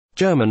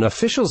German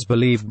officials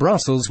believe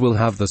Brussels will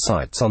have the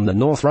sights on the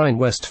North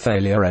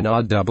RhineWestphalia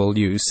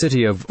NRW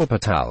city of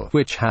Wuppertal,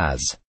 which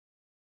has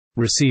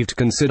received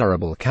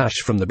considerable cash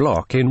from the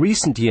bloc in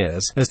recent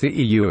years, as the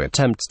EU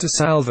attempts to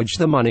salvage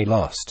the money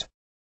lost.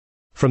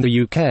 From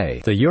the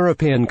UK, the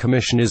European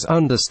Commission is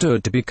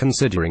understood to be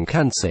considering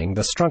cancelling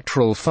the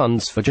structural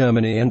funds for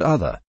Germany and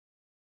other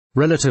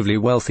relatively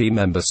wealthy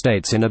member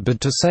states in a bid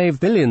to save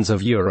billions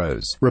of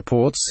euros.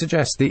 Reports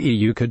suggest the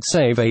EU could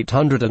save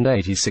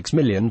 £886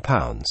 million,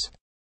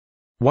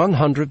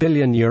 €100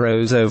 billion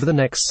over the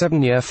next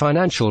 7-year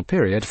financial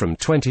period from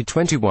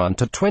 2021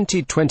 to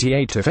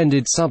 2028 if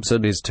ended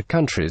subsidies to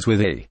countries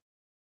with a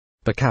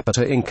per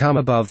capita income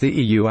above the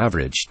EU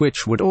average,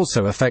 which would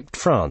also affect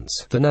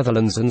France, the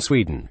Netherlands and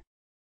Sweden.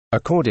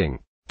 According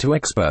to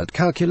expert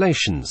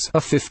calculations, a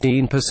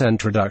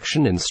 15%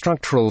 reduction in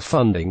structural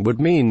funding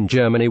would mean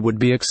Germany would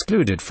be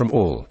excluded from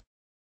all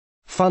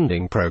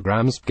funding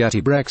programs.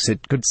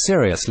 Brexit could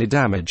seriously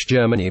damage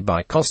Germany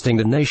by costing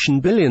the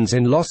nation billions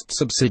in lost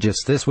subsidies.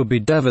 This would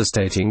be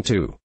devastating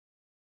to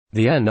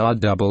the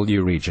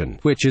NRW region,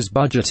 which is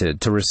budgeted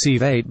to receive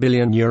 €8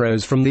 billion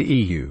from the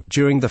EU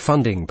during the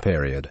funding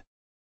period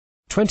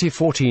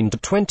 2014 to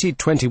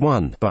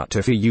 2021, but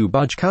if EU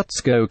budget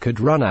cuts go, could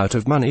run out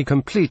of money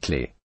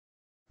completely.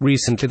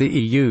 Recently the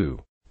EU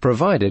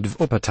provided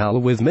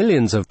Wuppertal with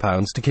millions of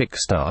pounds to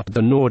kickstart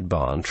the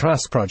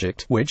Nordbahntrasse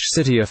project, which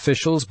city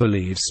officials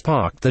believe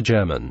sparked the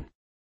German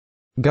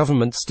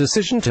government's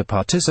decision to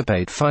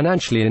participate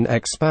financially in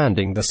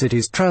expanding the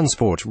city's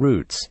transport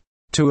routes.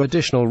 Two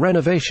additional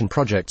renovation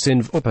projects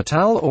in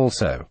Wuppertal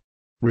also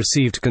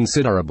received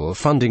considerable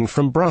funding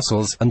from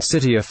Brussels, and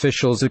city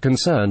officials are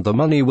concerned the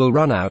money will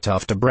run out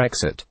after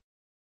Brexit.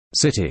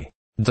 City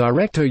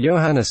Director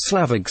Johannes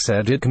Slavik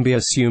said it can be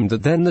assumed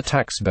that then the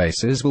tax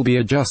bases will be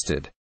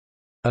adjusted,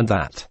 and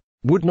that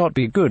would not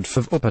be good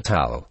for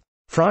Wuppertal.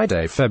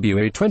 Friday,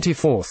 February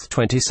 24,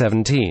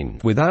 2017,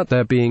 without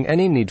there being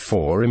any need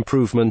for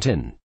improvement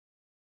in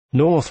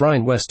North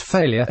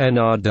Rhine-Westphalia,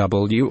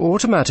 NRW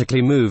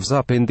automatically moves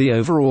up in the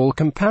overall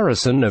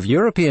comparison of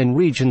European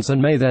regions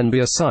and may then be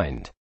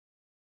assigned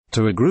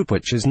to a group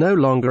which is no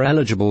longer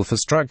eligible for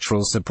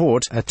structural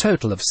support. A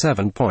total of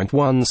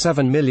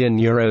 €7.17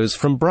 million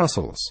from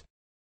Brussels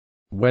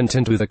went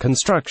into the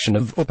construction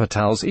of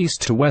Wuppertal's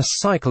east-to-west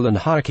cycle and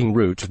hiking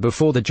route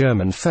before the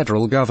German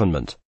federal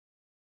government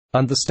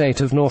and the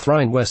state of North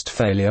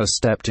Rhine-Westphalia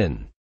stepped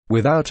in.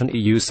 Without an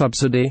EU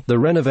subsidy, the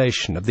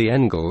renovation of the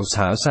Engels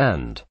House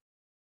and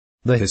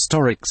the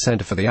historic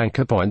centre for the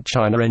Anchor Point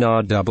China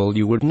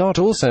NRW would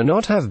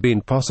not have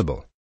been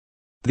possible.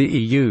 The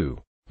EU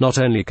not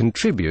only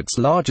contributes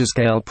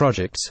larger-scale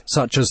projects,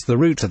 such as the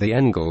route to the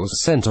Engels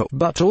Centre,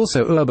 but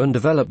also urban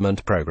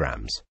development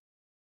programs,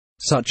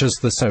 such as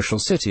the Social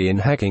City in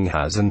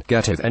Heckinghausen.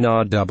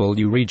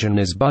 NRW region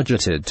is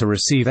budgeted to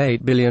receive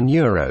 €8 billion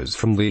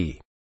from the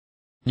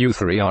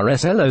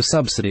U3RSLO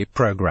subsidy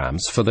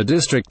programs for the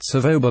districts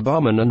of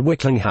Oberbarmen and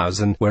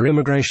Wicklinghausen, where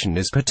immigration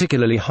is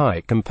particularly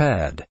high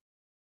compared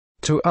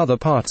to other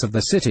parts of the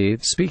city.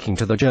 Speaking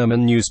to the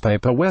German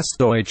newspaper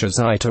Westdeutsche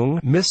Zeitung,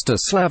 Mr.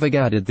 Slavik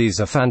added, "These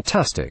are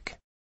fantastic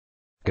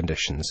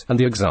conditions, and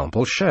the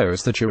example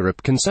shows that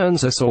Europe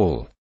concerns us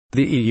all.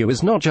 The EU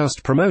is not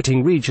just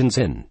promoting regions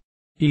in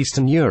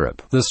Eastern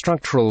Europe. The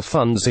structural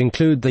funds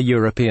include the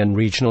European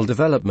Regional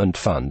Development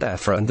Fund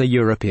 (EFRA) and the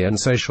European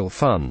Social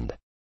Fund."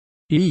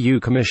 EU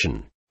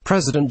Commission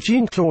President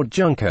Jean-Claude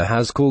Juncker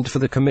has called for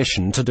the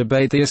Commission to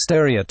debate the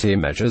austerity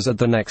measures at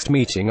the next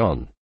meeting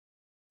on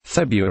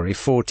February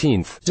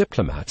 14.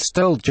 Diplomats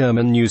told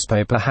German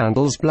newspaper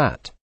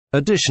Handelsblatt.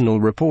 Additional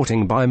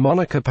reporting by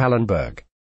Monica Pallenberg.